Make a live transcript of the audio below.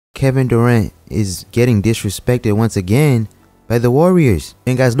Kevin Durant is getting disrespected once again by the Warriors.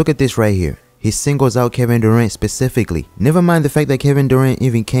 And guys, look at this right here. He singles out Kevin Durant specifically. Never mind the fact that Kevin Durant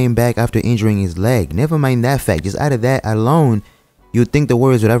even came back after injuring his leg. Never mind that fact. Just out of that alone, you'd think the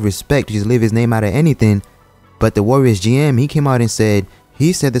Warriors would have respect to just leave his name out of anything. But the Warriors GM, he came out and said,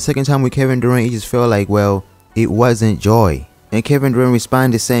 the second time with Kevin Durant, he just felt like, well, it wasn't joy. And Kevin Durant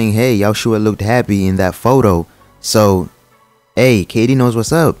responded saying, hey, y'all sure looked happy in that photo. So, hey, KD knows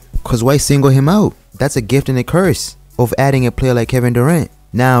what's up. Cause why single him out? That's a gift and a curse of adding a player like Kevin Durant.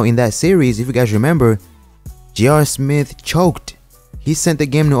 Now, in that series, if you guys remember, J.R. Smith choked. He sent the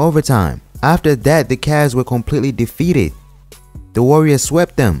game to overtime. After that, the Cavs were completely defeated. The Warriors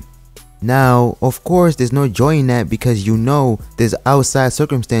swept them. Now, of course, there's no joy in that because you know there's outside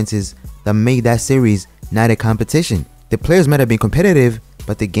circumstances that made that series not a competition. The players might have been competitive,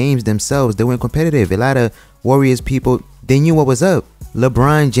 but the games themselves, they weren't competitive. A lot of Warriors people, they knew what was up.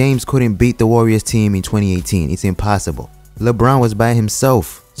 LeBron James couldn't beat the Warriors team in 2018. It's impossible. LeBron was by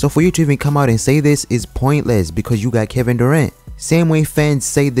himself. So for you to even come out and say this is pointless because you got Kevin Durant. Same way fans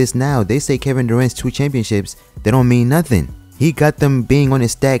say this now. They say Kevin Durant's 2 championships, they don't mean nothing. He got them being on a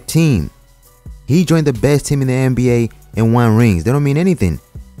stacked team. He joined the best team in the NBA and won rings. They don't mean anything.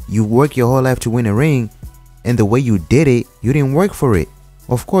 You work your whole life to win a ring, and the way you did it, you didn't work for it.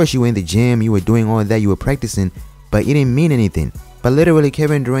 Of course, you were in the gym, you were doing all that, you were practicing, but it didn't mean anything. But literally,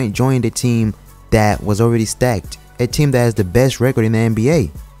 Kevin Durant joined a team that was already stacked. A team that has the best record in the NBA.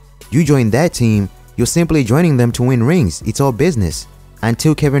 You join that team, you're simply joining them to win rings. It's all business.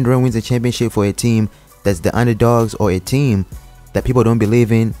 Until Kevin Durant wins a championship for a team that's the underdogs or a team that people don't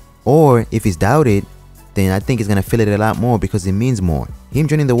believe in, or if it's doubted, then I think it's going to feel it a lot more because it means more. Him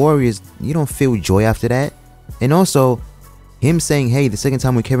joining the Warriors, you don't feel joy after that. And also, him saying, hey, the second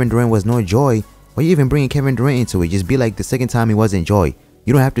time with Kevin Durant was no joy, why are you even bringing Kevin Durant into it? Just be like the second time it wasn't joy.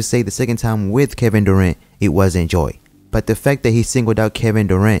 You don't have to say the second time with Kevin Durant, it wasn't joy. But the fact that he singled out Kevin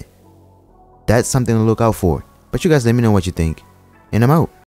Durant, that's something to look out for. But you guys let me know what you think. And I'm out.